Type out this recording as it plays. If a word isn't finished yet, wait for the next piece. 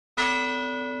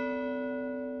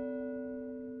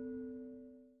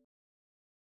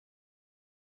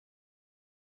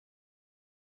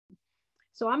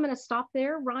So I'm going to stop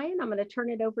there, Ryan. I'm going to turn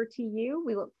it over to you.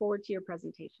 We look forward to your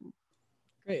presentation.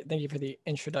 Great, thank you for the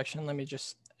introduction. Let me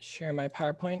just share my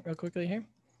PowerPoint real quickly here.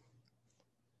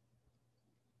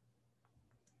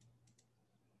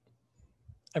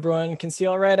 Everyone can see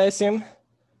all right, I assume?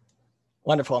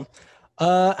 Wonderful.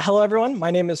 Hello, everyone.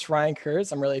 My name is Ryan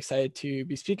Kurz. I'm really excited to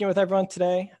be speaking with everyone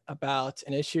today about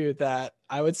an issue that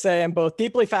I would say I'm both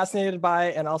deeply fascinated by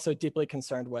and also deeply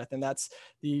concerned with, and that's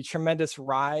the tremendous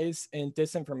rise in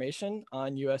disinformation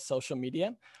on US social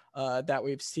media that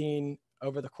we've seen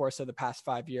over the course of the past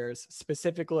 5 years,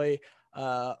 specifically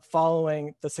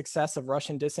following the success of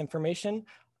Russian disinformation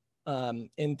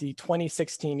in the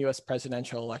 2016 US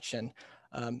presidential election.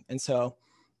 And so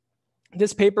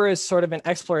this paper is sort of an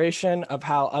exploration of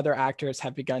how other actors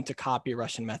have begun to copy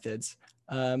Russian methods.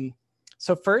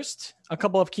 So first, a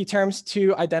couple of key terms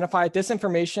to identify.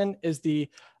 Disinformation is the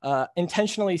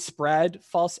intentionally spread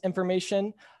false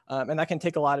information, and that can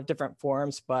take a lot of different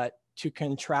forms, but to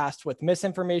contrast with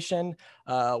misinformation,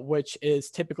 which is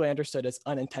typically understood as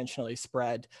unintentionally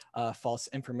spread false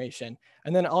information.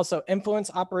 And then also influence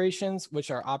operations,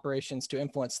 which are operations to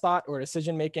influence thought or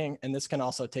decision-making, and this can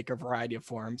also take a variety of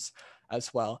forms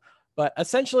as well. But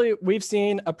essentially, we've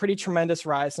seen a pretty tremendous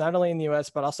rise, not only in the US,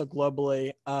 but also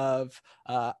globally, of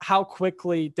how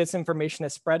quickly disinformation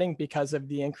is spreading because of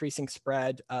the increasing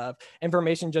spread of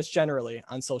information just generally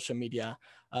on social media.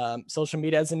 Social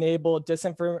media has enabled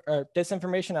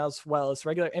disinformation as well as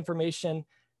regular information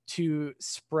to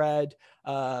spread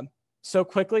so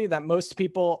quickly that most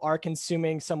people are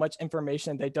consuming so much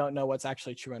information they don't know what's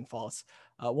actually true and false.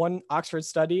 One Oxford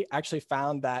study actually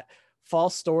found that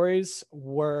false stories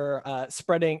were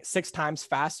spreading 6 times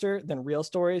faster than real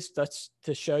stories, just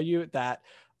to show you that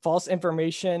false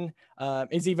information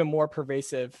is even more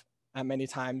pervasive many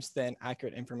times than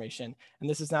accurate information. And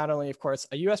this is not only, of course,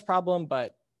 a US problem,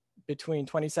 but between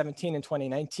 2017 and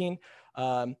 2019,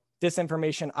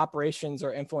 disinformation operations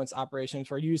or influence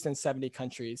operations were used in 70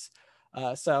 countries.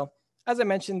 So as I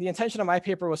mentioned, the intention of my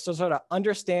paper was to sort of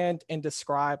understand and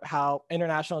describe how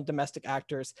international and domestic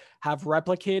actors have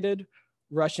replicated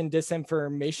Russian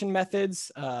disinformation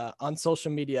methods on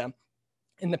social media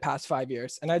in the past 5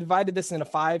 years. And I divided this into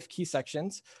 5 key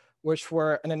sections, which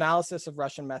were an analysis of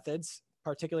Russian methods,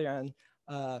 particularly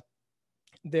on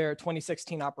their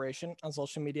 2016 operation on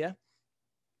social media,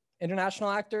 international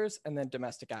actors, and then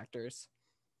domestic actors.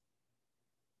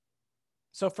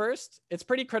 So first, it's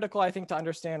pretty critical, I think, to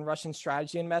understand Russian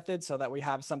strategy and methods so that we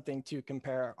have something to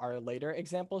compare our later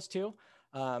examples to.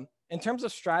 In terms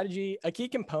of strategy, a key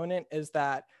component is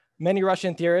that many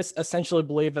Russian theorists essentially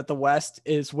believe that the West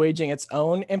is waging its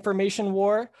own information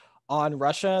war on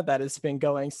Russia that has been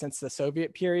going since the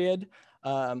Soviet period.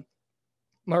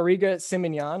 Mariga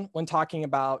Simonyan, when talking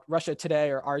about Russia Today,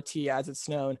 or RT as it's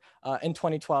known, in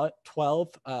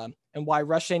 2012, and why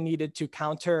Russia needed to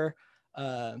counter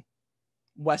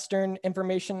Western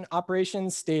information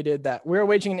operations, stated that we're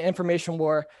waging an information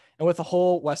war and with the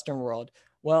whole Western world.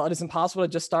 Well, it is impossible to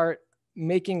just start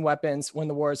making weapons when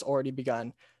the war has already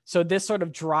begun. So this sort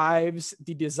of drives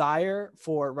the desire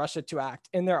for Russia to act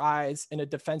in their eyes in a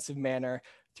defensive manner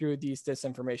through these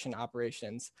disinformation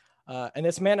operations. And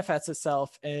this manifests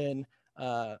itself in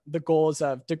the goals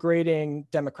of degrading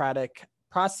democratic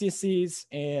processes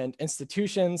and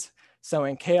institutions,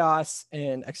 sowing chaos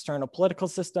in external political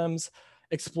systems,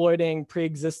 exploiting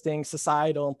pre-existing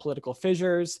societal and political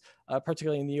fissures,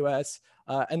 particularly in the US,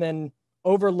 and then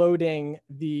overloading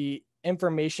the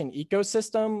information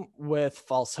ecosystem with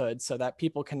falsehood so that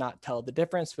people cannot tell the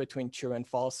difference between true and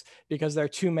false because there are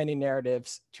too many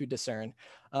narratives to discern.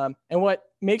 And what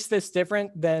makes this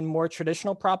different than more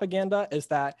traditional propaganda is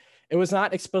that it was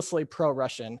not explicitly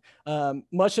pro-Russian.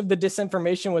 Much of the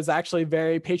disinformation was actually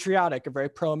very patriotic or very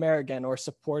pro-American or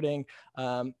supporting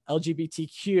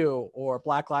LGBTQ or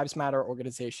Black Lives Matter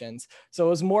organizations. So it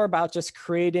was more about just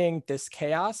creating this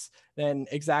chaos than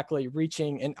exactly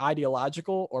reaching an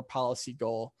ideological or policy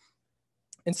goal.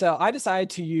 And so I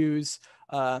decided to use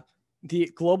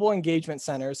the Global Engagement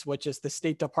Centers, which is the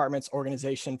State Department's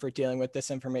organization for dealing with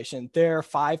disinformation. There are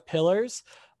 5 pillars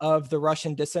of the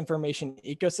Russian disinformation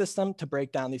ecosystem to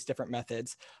break down these different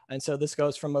methods. And so this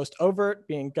goes from most overt,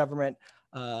 being government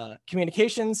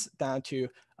communications, down to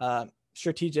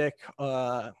strategic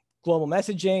global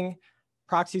messaging,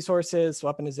 proxy sources,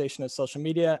 weaponization of social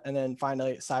media, and then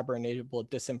finally cyber-enabled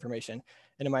disinformation.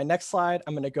 And in my next slide,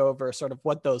 I'm going to go over sort of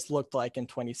what those looked like in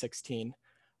 2016.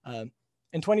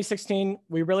 In 2016,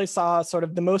 we really saw sort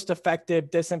of the most effective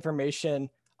disinformation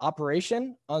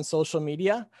operation on social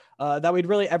media that we'd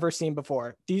really ever seen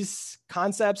before. These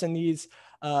concepts and these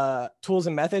tools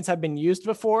and methods have been used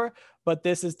before, but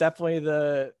this is definitely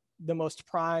the most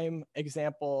prime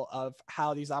example of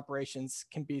how these operations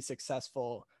can be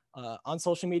successful on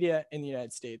social media in the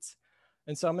United States.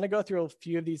 And so I'm going to go through a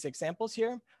few of these examples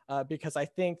here because I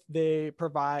think they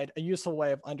provide a useful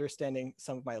way of understanding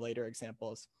some of my later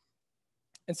examples.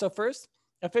 And so first,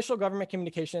 official government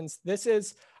communications. This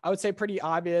is, I would say, pretty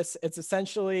obvious. It's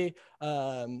essentially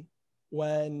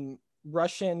when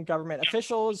Russian government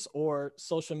officials or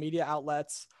social media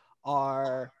outlets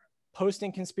are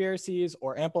posting conspiracies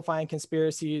or amplifying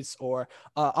conspiracies, or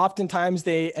oftentimes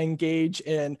they engage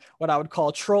in what I would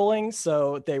call trolling.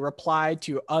 So they reply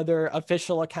to other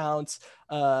official accounts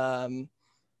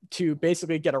to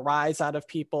basically get a rise out of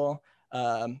people.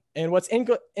 And what's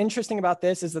interesting about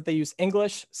this is that they use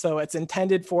English. So it's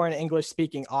intended for an English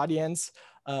speaking audience.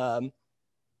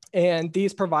 And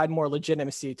these provide more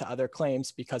legitimacy to other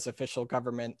claims because official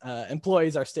government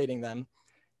employees are stating them.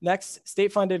 Next,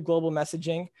 state-funded global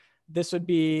messaging. This would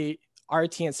be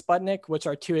RT and Sputnik, which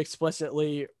are two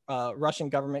explicitly Russian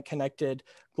government-connected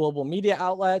global media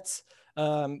outlets.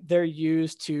 They're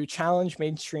used to challenge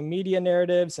mainstream media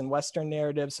narratives and Western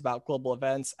narratives about global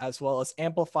events, as well as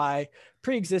amplify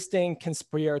pre-existing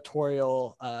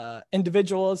conspiratorial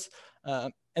individuals.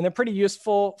 And they're pretty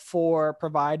useful for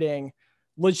providing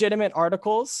legitimate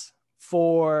articles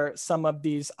for some of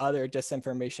these other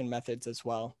disinformation methods as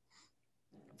well.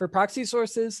 For proxy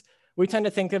sources, we tend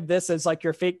to think of this as like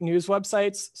your fake news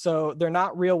websites. So they're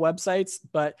not real websites,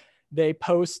 but they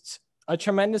post a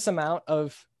tremendous amount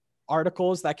of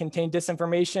articles that contain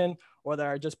disinformation or that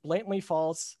are just blatantly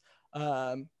false.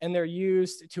 And they're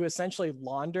used to essentially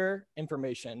launder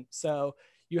information. So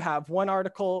you have one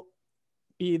article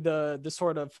be the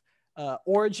sort of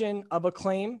origin of a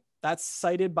claim that's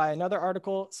cited by another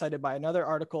article,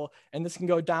 and this can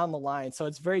go down the line. So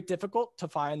it's very difficult to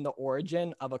find the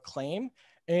origin of a claim.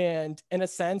 And in a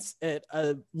sense, it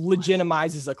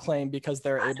legitimizes a claim because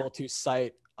they're able to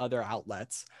cite other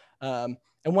outlets. And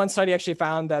one study actually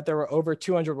found that there were over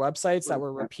 200 websites that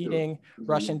were repeating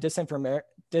Russian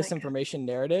disinformation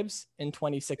narratives in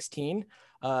 2016.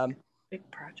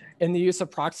 Big project. And the use of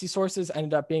proxy sources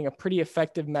ended up being a pretty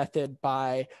effective method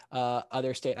by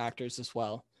other state actors as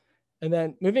well. And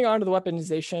then moving on to the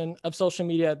weaponization of social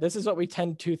media, this is what we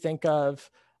tend to think of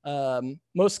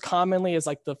most commonly as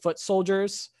like the foot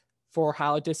soldiers for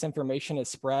how disinformation is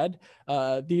spread.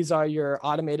 These are your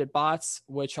automated bots,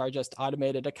 which are just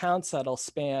automated accounts that'll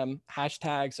spam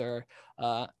hashtags or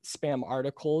spam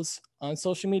articles on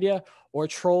social media, or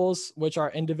trolls, which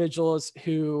are individuals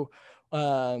who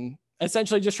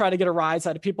essentially just try to get a rise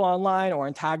out of people online or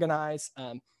antagonize.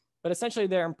 But essentially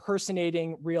they're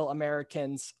impersonating real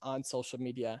Americans on social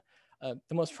media.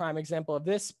 The most prime example of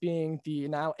this being the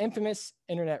now infamous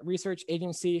Internet Research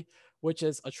Agency, which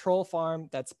is a troll farm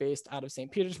that's based out of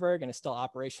St. Petersburg and is still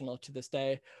operational to this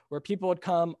day, where people would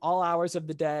come all hours of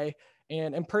the day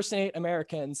and impersonate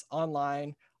Americans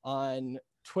online on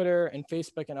Twitter and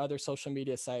Facebook and other social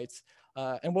media sites.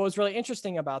 And what was really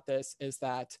interesting about this is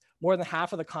that more than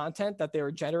half of the content that they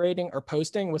were generating or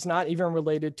posting was not even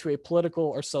related to a political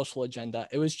or social agenda.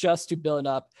 It was just to build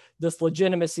up this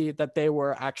legitimacy that they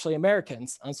were actually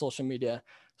Americans on social media,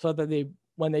 so that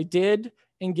when they did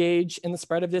engage in the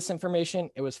spread of disinformation,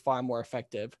 it was far more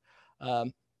effective.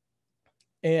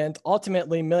 And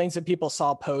ultimately, millions of people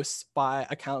saw posts by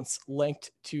accounts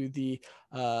linked to the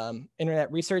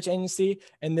Internet Research Agency.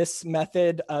 And this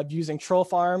method of using troll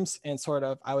farms and sort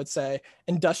of, I would say,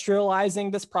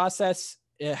 industrializing this process,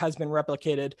 it has been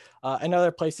replicated in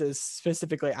other places,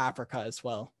 specifically Africa as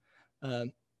well.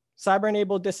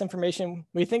 Cyber-enabled disinformation,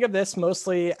 we think of this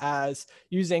mostly as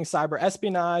using cyber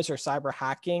espionage or cyber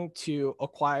hacking to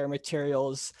acquire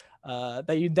materials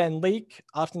that you then leak.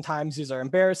 Oftentimes these are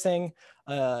embarrassing,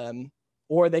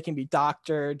 or they can be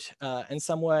doctored in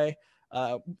some way.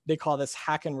 They call this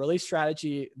hack and release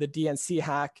strategy, the DNC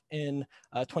hack in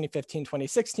 2015,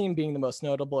 2016 being the most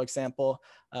notable example.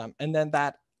 And then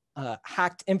that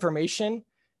hacked information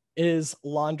is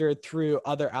laundered through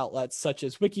other outlets such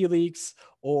as WikiLeaks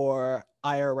or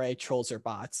IRA trolls or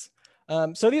bots.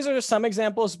 So these are just some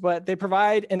examples, but they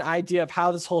provide an idea of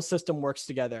how this whole system works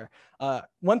together.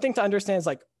 One thing to understand is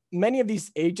like many of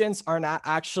these agents are not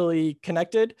actually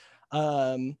connected,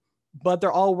 but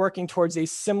they're all working towards a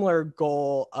similar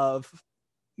goal of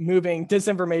moving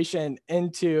disinformation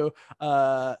into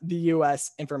the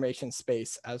US information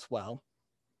space as well.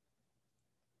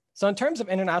 So in terms of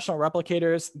international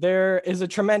replicators, there is a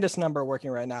tremendous number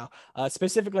working right now.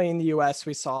 Specifically in the US,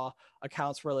 we saw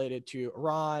accounts related to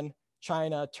Iran,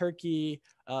 China, Turkey,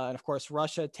 and of course,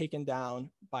 Russia taken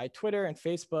down by Twitter and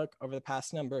Facebook over the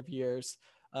past number of years.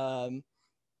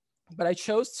 But I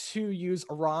chose to use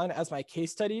Iran as my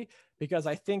case study because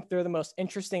I think they're the most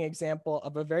interesting example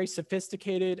of a very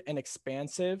sophisticated and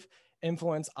expansive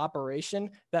influence operation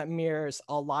that mirrors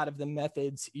a lot of the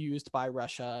methods used by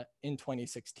Russia in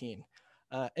 2016.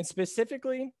 And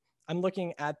specifically, I'm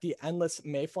looking at the endless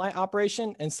mayfly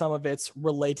operation and some of its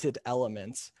related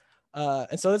elements.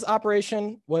 And so this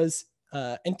operation was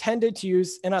intended to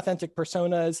use inauthentic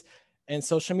personas and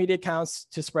social media accounts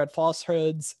to spread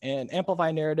falsehoods and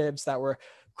amplify narratives that were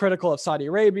critical of Saudi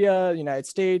Arabia, the United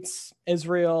States,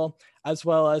 Israel, as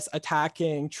well as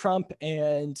attacking Trump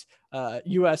and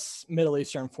US Middle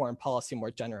Eastern foreign policy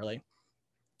more generally.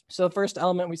 So the first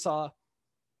element we saw,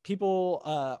 people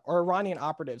or Iranian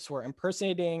operatives were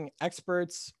impersonating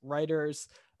experts, writers,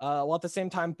 while at the same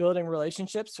time building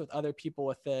relationships with other people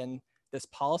within this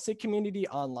policy community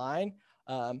online.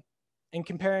 And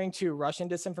comparing to Russian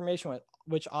disinformation,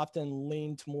 which often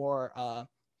leaned more,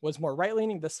 was more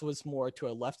right-leaning, this was more to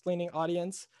a left-leaning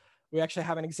audience. We actually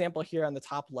have an example here on the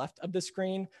top left of the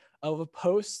screen of a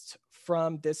post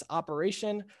from this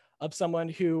operation of someone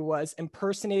who was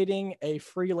impersonating a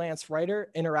freelance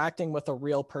writer interacting with a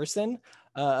real person.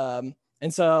 And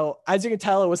so, as you can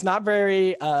tell, it was not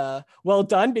very well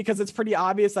done because it's pretty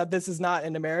obvious that this is not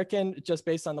an American just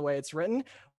based on the way it's written.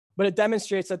 But it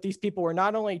demonstrates that these people were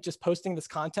not only just posting this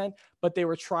content, but they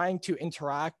were trying to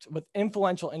interact with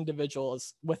influential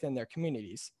individuals within their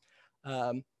communities.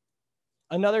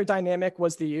 Another dynamic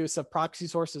was the use of proxy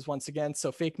sources once again.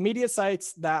 So fake media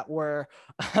sites that were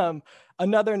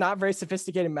another not very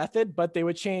sophisticated method, but they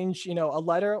would change, a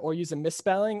letter or use a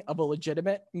misspelling of a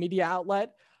legitimate media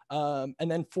outlet and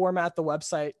then format the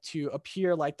website to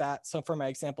appear like that. So for my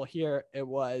example here, it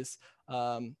was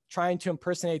trying to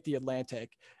impersonate the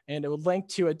Atlantic, and it would link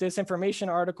to a disinformation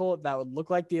article that would look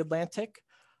like the Atlantic.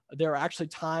 There are actually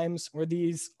times where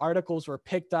these articles were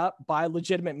picked up by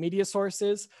legitimate media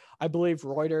sources. I believe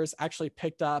Reuters actually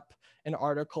picked up an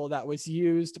article that was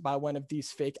used by one of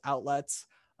these fake outlets.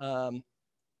 And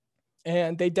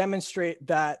they demonstrate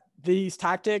that these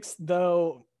tactics,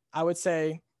 though I would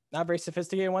say not very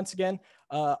sophisticated once again,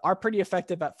 are pretty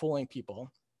effective at fooling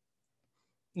people.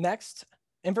 Next,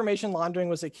 information laundering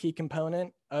was a key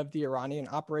component of the Iranian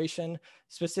operation,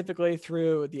 specifically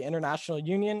through the International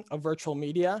Union of Virtual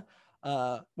Media,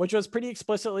 which was pretty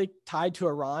explicitly tied to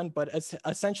Iran, but it's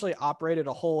essentially operated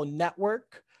a whole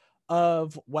network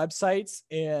of websites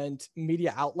and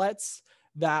media outlets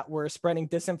that were spreading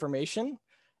disinformation.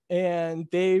 And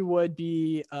they would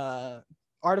be,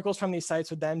 articles from these sites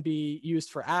would then be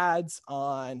used for ads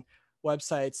on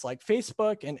websites like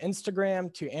Facebook and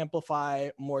Instagram to amplify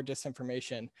more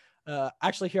disinformation.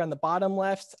 Actually, here on the bottom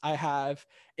left, I have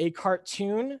a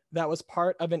cartoon that was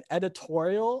part of an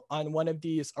editorial on one of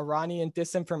these Iranian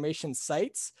disinformation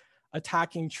sites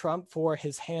attacking Trump for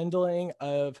his handling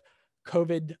of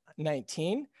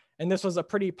COVID-19. And this was a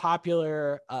pretty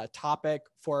popular topic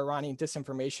for Iranian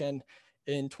disinformation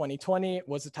in 2020,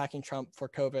 was attacking Trump for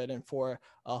COVID and for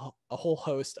a whole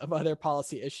host of other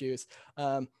policy issues.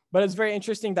 But it's very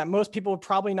interesting that most people would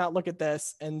probably not look at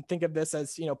this and think of this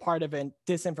as part of a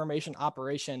disinformation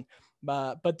operation.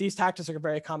 But these tactics are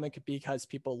very common because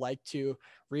people like to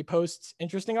repost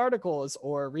interesting articles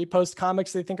or repost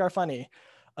comics they think are funny.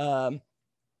 But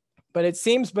it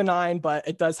seems benign, but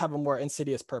it does have a more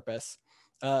insidious purpose.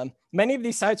 Many of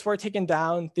these sites were taken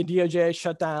down. The DOJ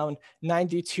shut down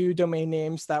 92 domain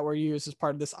names that were used as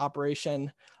part of this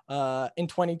operation in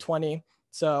 2020.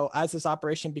 So as this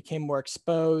operation became more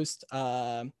exposed,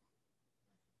 many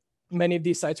of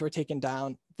these sites were taken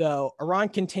down, though Iran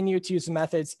continued to use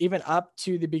methods even up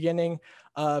to the beginning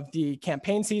of the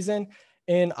campaign season.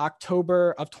 In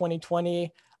October of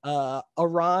 2020,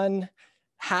 Iran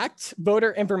hacked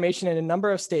voter information in a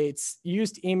number of states,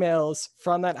 used emails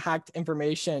from that hacked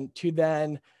information to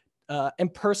then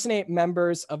impersonate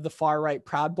members of the far-right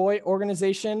Proud Boy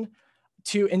organization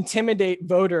to intimidate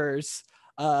voters.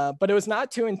 But it was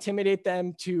not to intimidate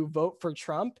them to vote for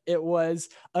Trump. It was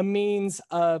a means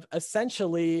of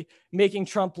essentially making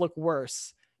Trump look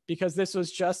worse, because this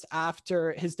was just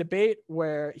after his debate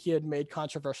where he had made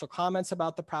controversial comments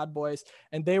about the Proud Boys,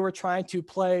 and they were trying to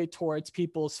play towards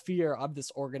people's fear of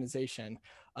this organization.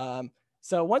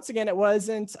 So once again, it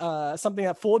wasn't something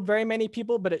that fooled very many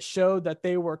people, but it showed that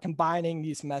they were combining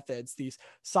these methods, these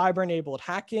cyber-enabled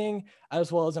hacking,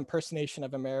 as well as impersonation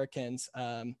of Americans,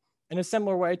 in a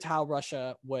similar way to how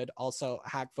Russia would also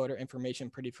hack voter information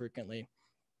pretty frequently.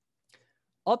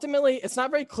 Ultimately, it's not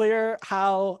very clear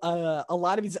how a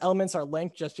lot of these elements are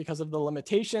linked just because of the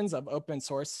limitations of open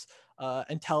source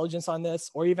intelligence on this,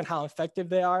 or even how effective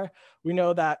they are. We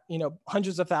know that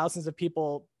hundreds of thousands of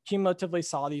people cumulatively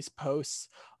saw these posts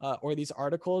or these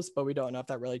articles, but we don't know if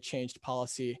that really changed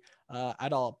policy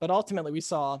at all. But ultimately, we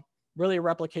saw really a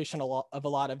replication of a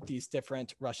lot of these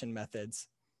different Russian methods.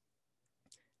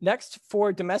 Next,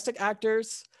 for domestic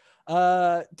actors,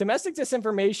 domestic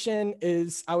disinformation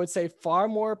is, I would say, far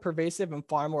more pervasive and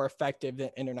far more effective than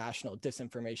international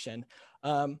disinformation.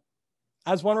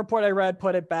 As one report I read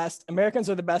put it best, Americans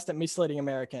are the best at misleading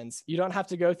Americans. You don't have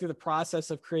to go through the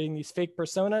process of creating these fake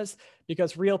personas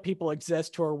because real people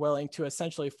exist who are willing to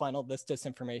essentially funnel this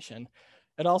disinformation.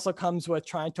 It also comes with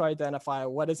trying to identify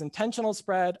what is intentional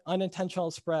spread,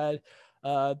 unintentional spread,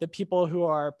 the people who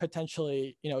are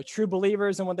potentially, true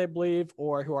believers in what they believe,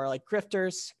 or who are like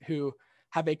grifters who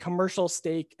have a commercial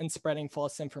stake in spreading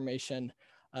false information.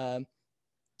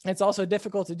 It's also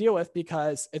difficult to deal with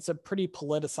because it's a pretty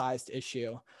politicized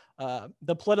issue.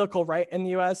 The political right in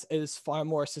the US is far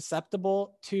more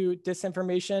susceptible to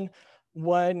disinformation.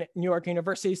 One New York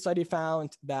University study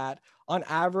found that on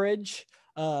average,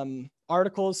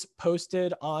 articles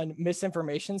posted on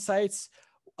misinformation sites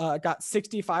got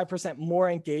 65% more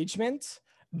engagement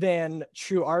than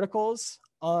true articles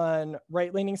on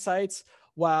right-leaning sites,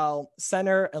 while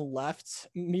center and left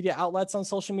media outlets on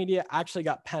social media actually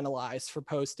got penalized for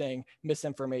posting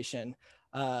misinformation.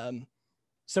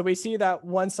 So we see that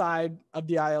one side of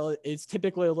the aisle is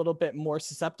typically a little bit more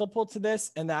susceptible to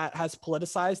this, and that has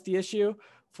politicized the issue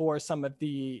for some of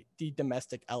the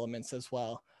domestic elements as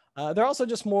well. There are also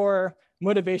just more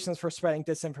motivations for spreading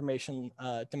disinformation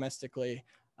domestically.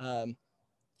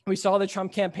 We saw the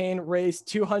Trump campaign raise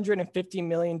 $250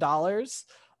 million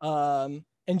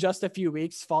in just a few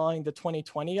weeks following the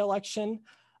 2020 election,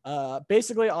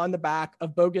 basically on the back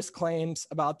of bogus claims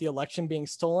about the election being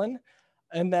stolen.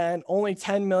 And then only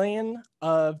 10 million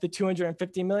of the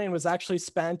 250 million was actually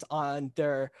spent on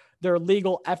their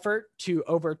legal effort to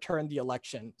overturn the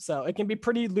election. So it can be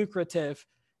pretty lucrative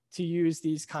to use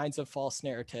these kinds of false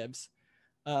narratives.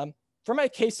 For my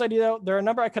case study though, there are a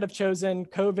number I could have chosen: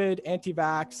 COVID,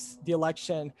 anti-vax, the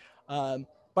election, but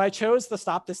I chose the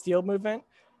Stop the Steal movement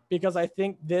because I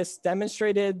think this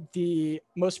demonstrated the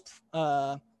most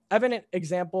evident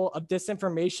example of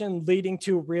disinformation leading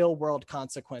to real world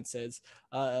consequences,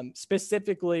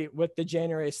 specifically with the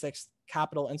January 6th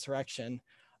Capitol insurrection.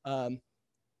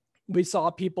 We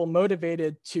saw people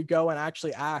motivated to go and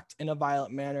actually act in a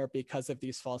violent manner because of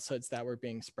these falsehoods that were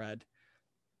being spread.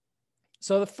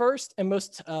 So the first and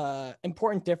most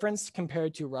important difference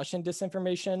compared to Russian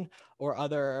disinformation or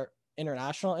other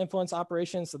international influence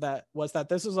operations was that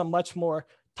this was a much more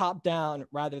top-down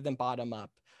rather than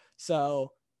bottom-up.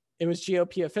 So it was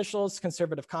GOP officials,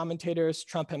 conservative commentators,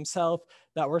 Trump himself,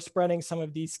 that were spreading some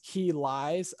of these key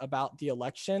lies about the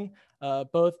election,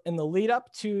 both in the lead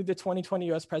up to the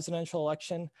 2020 US presidential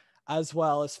election, as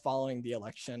well as following the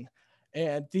election.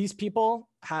 And these people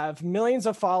have millions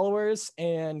of followers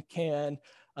and can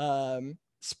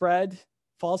spread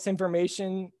false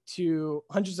information to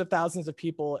hundreds of thousands of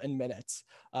people in minutes.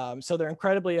 So they're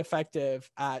incredibly effective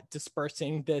at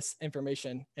dispersing this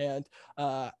information, and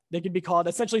they could be called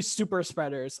essentially super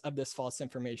spreaders of this false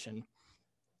information.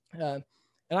 And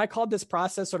I called this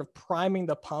process sort of priming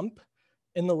the pump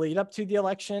in the lead up to the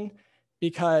election,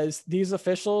 because these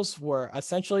officials were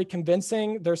essentially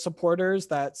convincing their supporters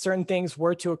that certain things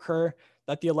were to occur,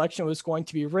 that the election was going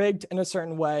to be rigged in a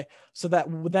certain way, so that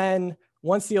then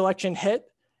once the election hit,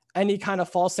 any kind of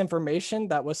false information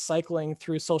that was cycling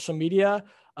through social media,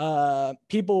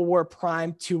 people were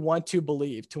primed to want to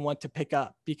believe, to want to pick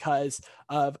up, because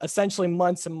of essentially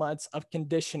months and months of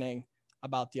conditioning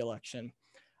about the election.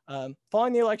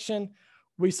 Following the election,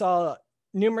 we saw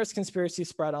numerous conspiracies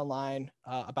spread online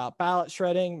about ballot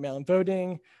shredding, mail-in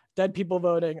voting, dead people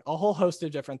voting, a whole host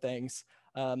of different things.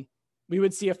 We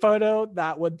would see a photo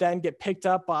that would then get picked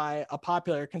up by a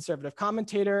popular conservative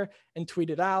commentator and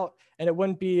tweeted out, and it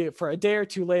wouldn't be for a day or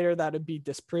two later that would be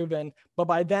disproven. But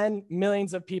by then,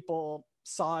 millions of people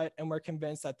saw it and were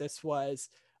convinced that this was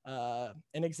an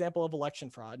example of election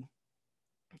fraud.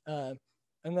 And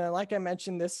then, like I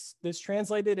mentioned, this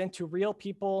translated into real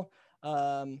people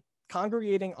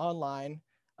congregating online.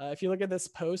 If you look at this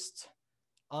post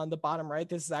on the bottom right,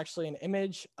 this is actually an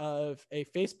image of a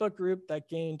Facebook group that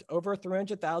gained over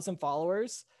 300,000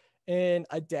 followers in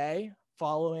a day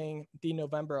following the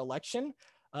November election.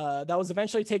 That was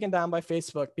eventually taken down by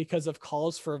Facebook because of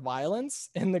calls for violence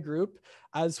in the group,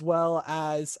 as well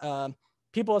as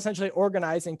people essentially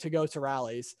organizing to go to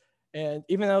rallies. And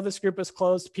even though this group was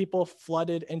closed, people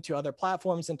flooded into other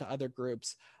platforms, into other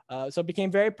groups. So it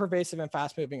became very pervasive and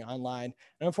fast moving online.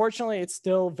 And unfortunately, it's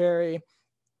still very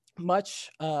much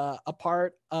a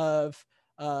part of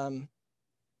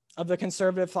of the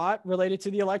conservative thought related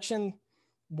to the election.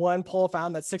 One poll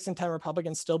found that 6 in 10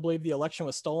 Republicans still believe the election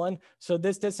was stolen. So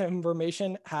this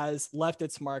disinformation has left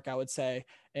its mark, I would say,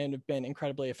 and been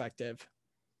incredibly effective.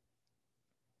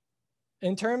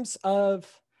 In terms of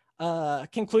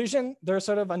conclusion, there are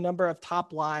sort of a number of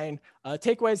top line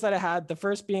takeaways that I had. The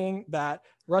first being that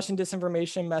Russian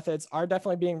disinformation methods are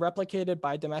definitely being replicated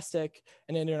by domestic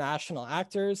and international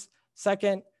actors.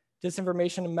 Second,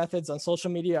 disinformation methods on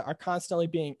social media are constantly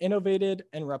being innovated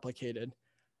and replicated.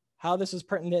 How this is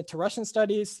pertinent to Russian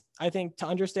studies, I think to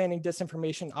understanding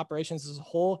disinformation operations as a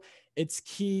whole, it's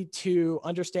key to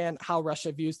understand how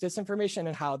Russia views disinformation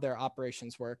and how their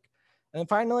operations work. And then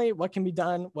finally, what can be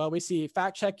done? Well, we see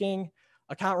fact checking,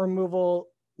 account removal,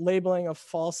 labeling of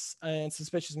false and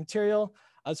suspicious material,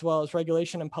 as well as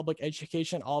regulation and public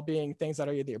education, all being things that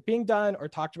are either being done or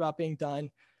talked about being done.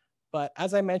 But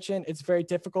as I mentioned, it's very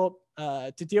difficult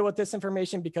to deal with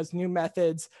disinformation because new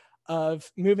methods of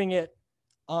moving it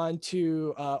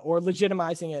onto or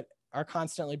legitimizing it are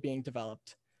constantly being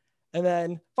developed. And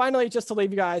then finally, just to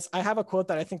leave you guys, I have a quote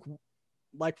that I think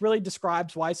really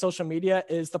describes why social media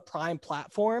is the prime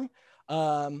platform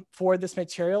for this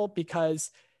material,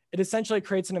 because it essentially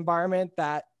creates an environment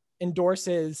that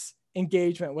endorses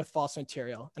engagement with false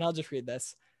material. And I'll just read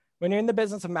this. When you're in the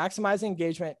business of maximizing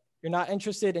engagement, you're not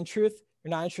interested in truth,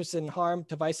 you're not interested in harm,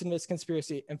 divisiveness,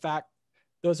 conspiracy. In fact,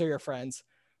 those are your friends.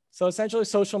 So essentially,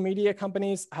 social media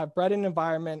companies have bred an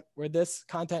environment where this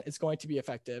content is going to be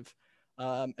effective.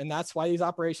 And that's why these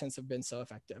operations have been so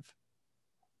effective.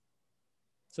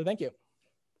 So thank you.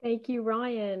 Thank you,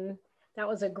 Ryan. That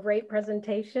was a great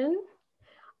presentation.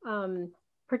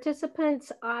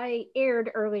 Participants, I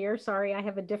aired earlier, sorry, I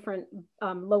have a different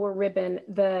lower ribbon.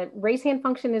 The raise hand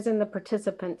function is in the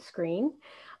participant screen.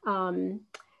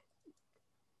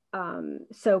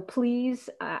 So please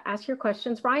ask your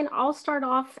questions. Ryan, I'll start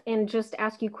off and just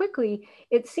ask you quickly.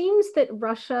 It seems that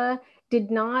Russia did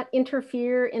not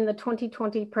interfere in the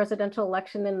 2020 presidential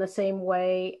election in the same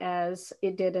way as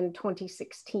it did in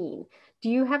 2016. Do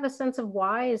you have a sense of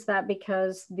why? Is that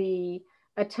because the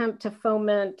attempt to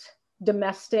foment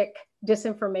domestic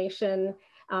disinformation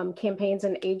campaigns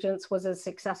and agents was as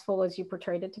successful as you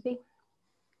portrayed it to be?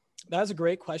 That's a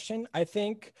great question. I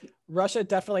think Russia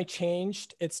definitely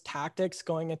changed its tactics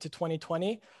going into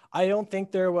 2020. I don't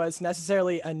think there was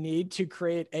necessarily a need to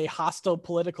create a hostile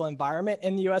political environment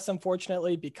in the US,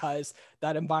 unfortunately, because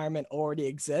that environment already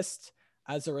exists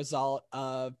as a result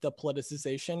of the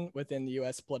politicization within the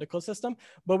US political system.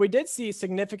 But we did see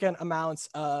significant amounts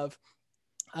of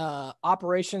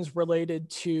operations related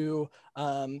to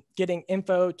getting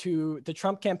info to the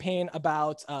Trump campaign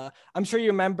about, I'm sure you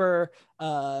remember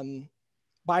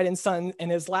Biden's son and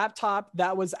his laptop.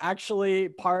 That was actually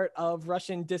part of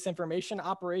Russian disinformation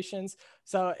operations.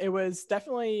 So it was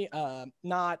definitely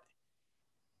not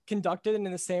conducted in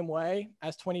the same way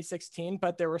as 2016,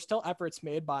 but there were still efforts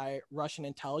made by Russian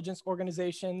intelligence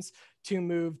organizations to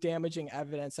move damaging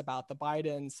evidence about the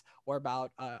Bidens or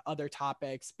about other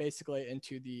topics basically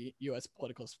into the US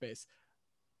political space.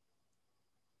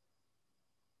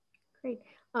 Great.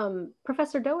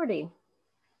 Professor Doherty.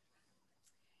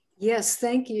 Yes,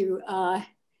 thank you.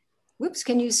 Whoops,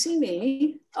 can you see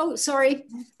me? Oh, sorry.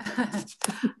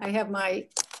 I have my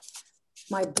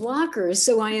blockers,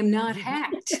 so I am not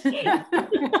hacked.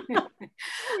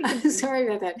 Sorry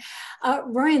about that.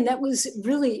 Ryan, that was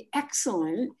really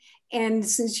excellent. And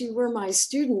since you were my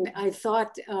student, I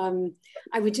thought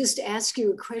I would just ask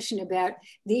you a question about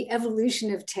the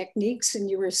evolution of techniques, and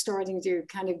you were starting to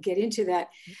kind of get into that.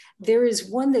 There is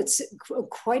one that's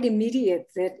quite immediate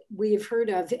that we have heard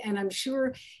of, and I'm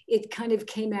sure it kind of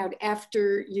came out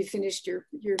after you finished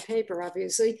your paper,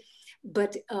 obviously,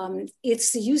 but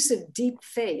it's the use of deep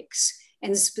fakes,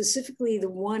 and specifically the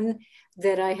one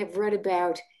that I have read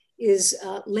about is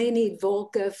Leonid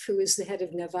Volkov, who is the head of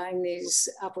Navalny's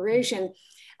operation,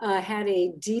 had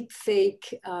a deep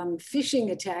fake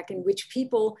phishing attack in which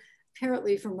people,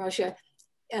 apparently from Russia,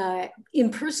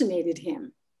 impersonated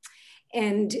him.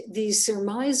 And the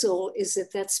surmisal is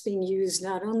that that's being used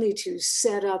not only to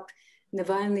set up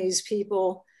Navalny's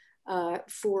people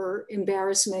for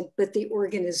embarrassment, but the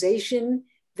organization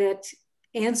that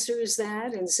answers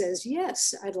that and says,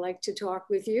 yes, I'd like to talk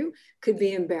with you, could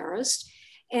be embarrassed.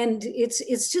 And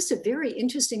it's just a very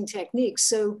interesting technique.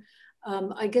 So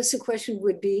I guess the question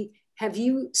would be, have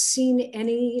you seen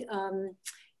any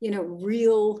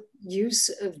real use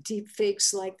of deep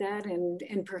fakes like that?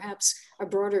 And perhaps a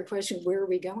broader question, where are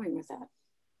we going with that?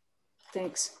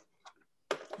 Thanks.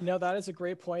 No, that is a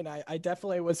great point. I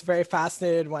definitely was very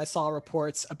fascinated when I saw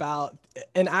reports about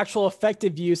an actual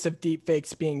effective use of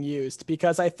deepfakes being used,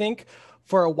 because I think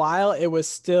for a while it was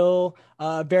still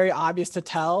very obvious to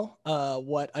tell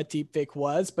what a deepfake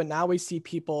was. But now we see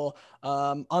people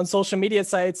on social media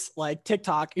sites like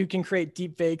TikTok who can create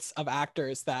deepfakes of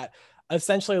actors that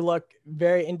essentially look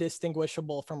very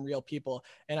indistinguishable from real people.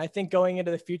 And I think going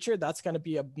into the future, that's going to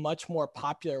be a much more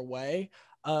popular way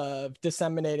of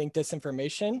disseminating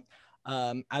disinformation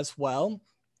as well.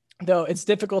 Though it's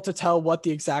difficult to tell what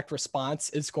the exact response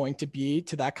is going to be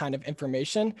to that kind of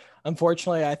information.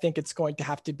 Unfortunately, I think it's going to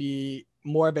have to be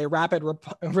more of a rapid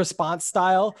response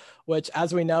style, which,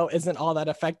 as we know, isn't all that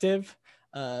effective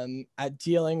at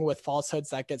dealing with falsehoods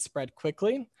that get spread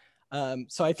quickly.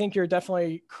 So I think you're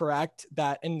definitely correct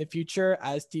that in the future,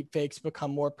 as deepfakes become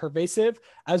more pervasive,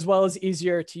 as well as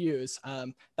easier to use,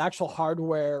 the actual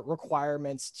hardware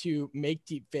requirements to make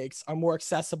deepfakes are more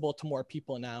accessible to more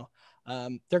people now.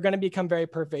 They're going to become very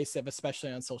pervasive,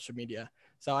 especially on social media.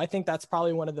 So I think that's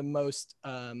probably one of the most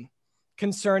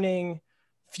concerning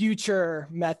future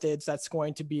methods that's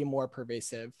going to be more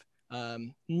pervasive,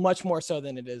 much more so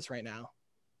than it is right now.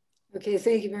 Okay,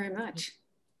 thank you very much.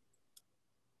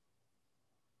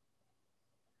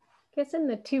 I guess in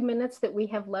the 2 minutes that we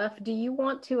have left, do you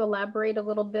want to elaborate a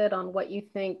little bit on what you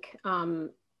think the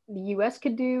US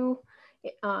could do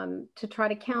to try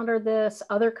to counter this,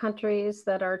 other countries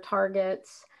that are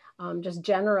targets, just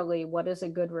generally, what is a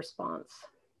good response?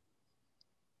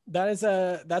 That's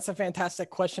a fantastic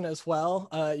question as well.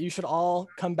 You should all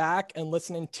come back and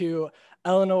listen to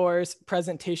Eleanor's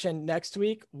presentation next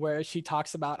week, where she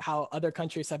talks about how other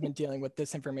countries have been dealing with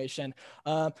disinformation.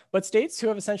 But states who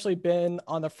have essentially been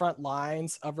on the front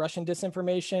lines of Russian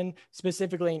disinformation,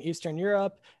 specifically in Eastern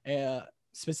Europe,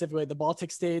 specifically the Baltic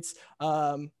states,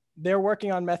 they're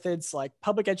working on methods like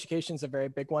public education is a very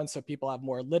big one. So people have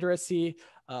more literacy,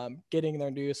 getting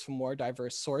their news from more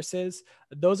diverse sources.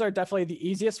 Those are definitely the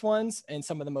easiest ones and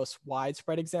some of the most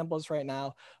widespread examples right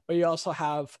now. But you also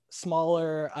have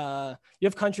smaller, you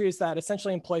have countries that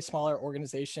essentially employ smaller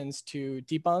organizations to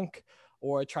debunk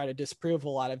or try to disprove a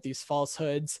lot of these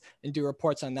falsehoods and do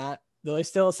reports on that. Though they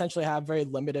still essentially have very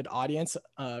limited audience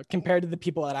compared to the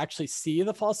people that actually see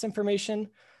the false information.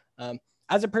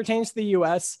 As it pertains to the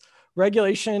US,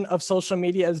 regulation of social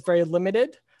media is very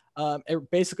limited. It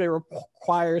basically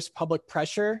requires public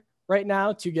pressure right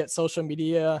now to get social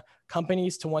media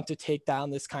companies to want to take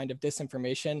down this kind of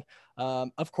disinformation.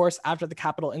 Of course, after the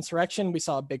Capitol insurrection, we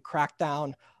saw a big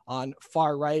crackdown on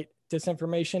far-right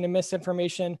disinformation and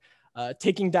misinformation,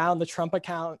 taking down the Trump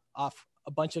account off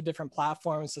a bunch of different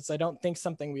platforms. So I don't think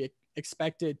something we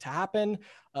expected to happen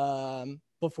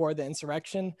before the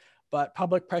insurrection. But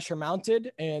public pressure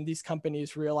mounted, and these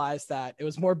companies realized that it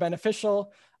was more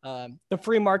beneficial, the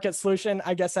free market solution,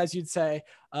 I guess, as you'd say,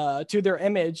 to their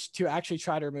image to actually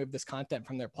try to remove this content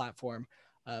from their platform.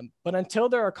 But until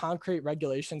there are concrete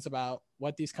regulations about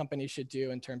what these companies should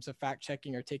do in terms of fact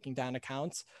checking or taking down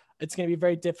accounts, it's going to be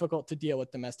very difficult to deal with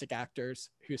domestic actors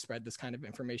who spread this kind of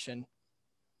information.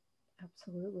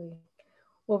 Absolutely.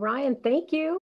 Well, Ryan, thank you.